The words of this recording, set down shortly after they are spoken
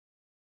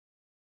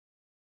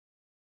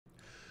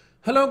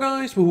Hello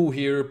guys, Wahoo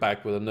here,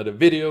 back with another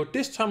video,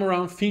 this time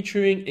around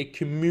featuring a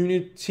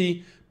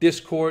community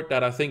Discord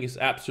that I think is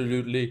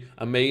absolutely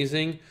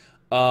amazing.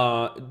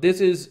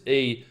 This is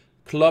a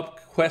club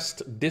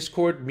quest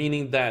Discord,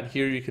 meaning that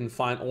here you can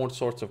find all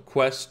sorts of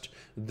quests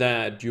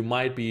that you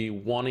might be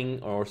wanting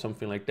or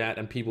something like that,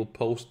 and people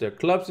post their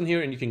clubs in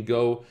here, and you can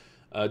go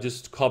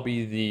just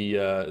copy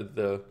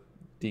the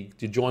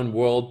join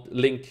world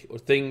link or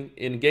thing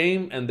in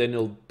game, and then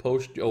it'll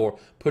post or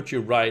put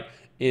you right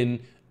in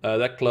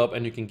that club,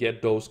 and you can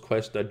get those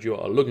quests that you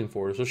are looking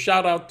for. So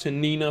shout out to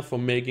Nina for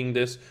making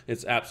this.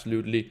 It's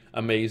absolutely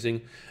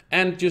amazing.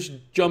 And just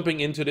jumping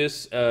into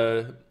this,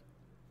 in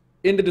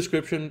the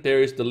description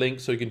there is the link,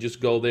 so you can just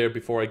go there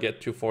before I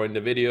get too far in the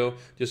video.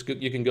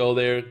 You can go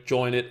there,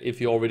 join it if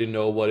you already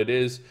know what it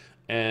is,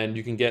 and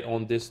you can get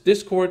on this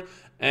Discord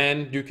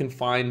and you can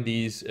find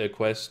these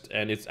quests,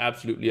 and it's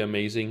absolutely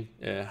amazing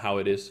how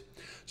it is.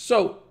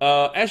 So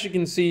as you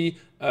can see,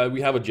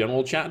 we have a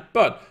general chat,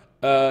 but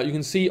you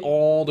can see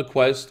all the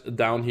quests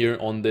down here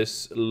on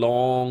this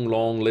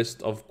long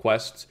list of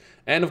quests.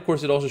 And of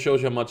course it also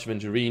shows you how much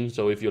Venturine.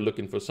 So if you're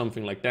looking for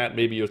something like that,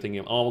 maybe you're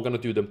thinking, oh, we're gonna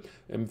do the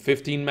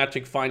 15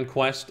 magic find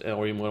quest,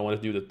 or you might want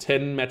to do the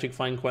 10 magic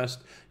find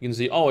quest. You can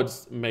see, oh,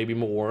 it's maybe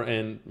more,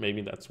 and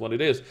maybe that's what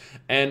it is.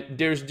 And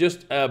there's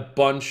just a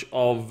bunch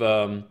of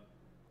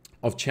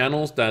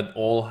channels that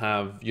all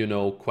have, you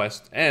know,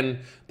 quests.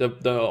 And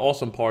the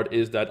awesome part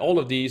is that all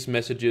of these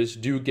messages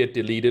do get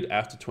deleted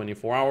after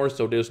 24 hours.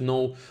 So there's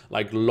no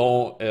like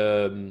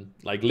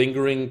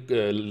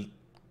lingering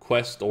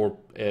quest or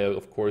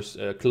of course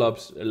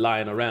clubs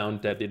lying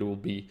around that it will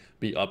be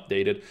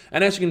updated.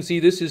 And as you can see,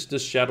 this is the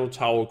Shadow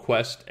Tower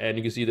quest, and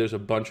you can see there's a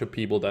bunch of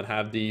people that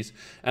have these,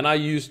 and I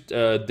used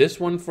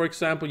this one for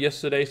example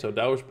yesterday, so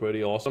that was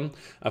pretty awesome.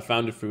 I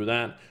found it through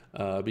that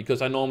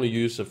because I normally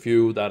use a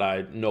few that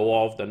I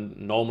know of that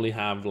normally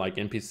have like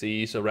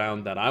NPCs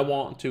around that I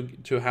want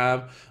to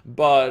have,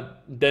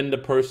 but then the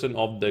person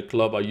of the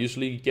club I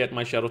usually get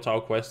my Shadow Tower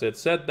quest that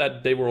said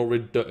that they were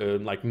already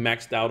like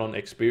maxed out on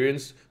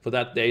experience for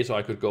that day, so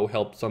I could go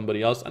help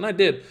somebody else, and I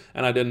did,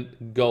 and I then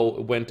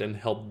went and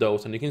helped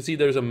those. And you can see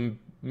there's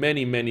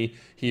many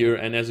here,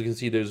 and as you can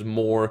see there's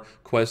more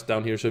quests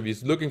down here. So if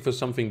you're looking for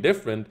something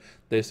different,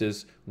 this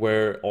is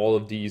where all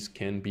of these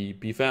can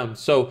be found.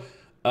 So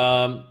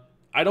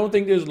I don't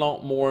think there's a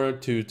lot more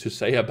to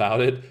say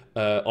about it,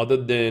 other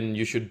than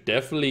you should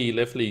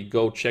definitely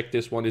go check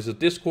this one. It's a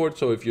Discord,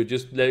 so if you're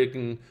just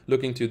looking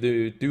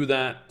to do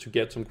that to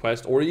get some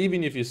quests, or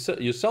even if you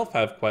yourself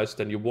have quests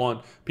and you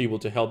want people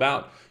to help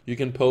out, you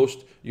can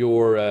post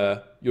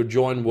your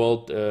join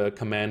world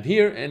command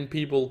here, and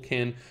people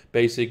can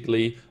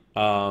basically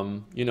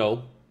you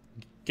know,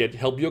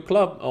 help your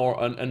club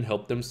and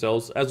help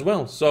themselves as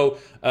well. So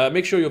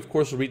make sure you of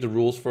course read the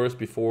rules first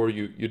before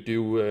you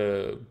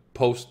do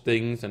post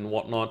things and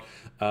whatnot,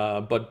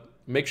 but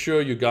make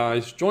sure you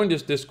guys join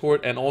this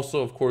Discord, and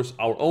also of course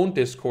our own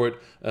Discord,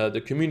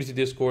 the community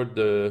Discord,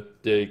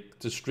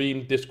 the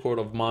stream Discord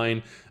of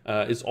mine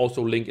is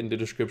also linked in the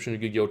description. You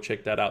can go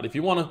check that out if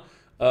you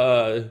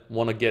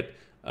wanna get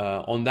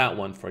on that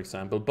one, for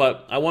example.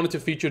 But I wanted to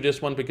feature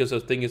this one because the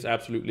thing is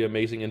absolutely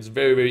amazing, and it's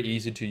very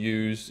easy to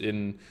use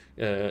in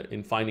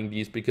finding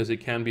these, because it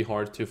can be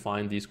hard to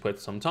find these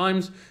quests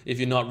sometimes if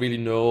you not really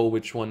know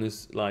which one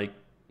is like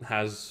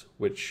has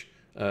which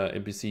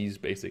NPCs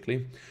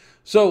basically.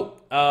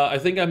 So I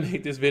think I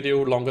made this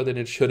video longer than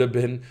it should have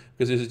been,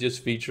 because this is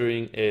just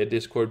featuring a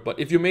Discord. But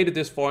if you made it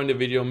this far in the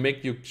video,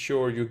 make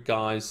sure you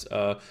guys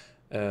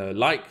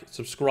like,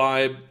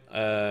 subscribe,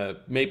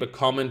 make a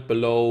comment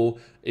below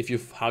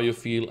if how you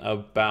feel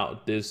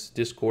about this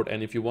Discord,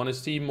 and if you want to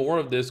see more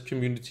of this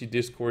community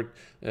Discord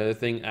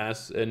thing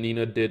as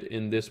Nina did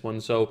in this one.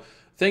 So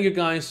thank you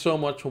guys so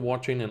much for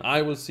watching, and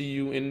I will see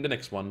you in the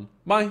next one.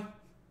 Bye.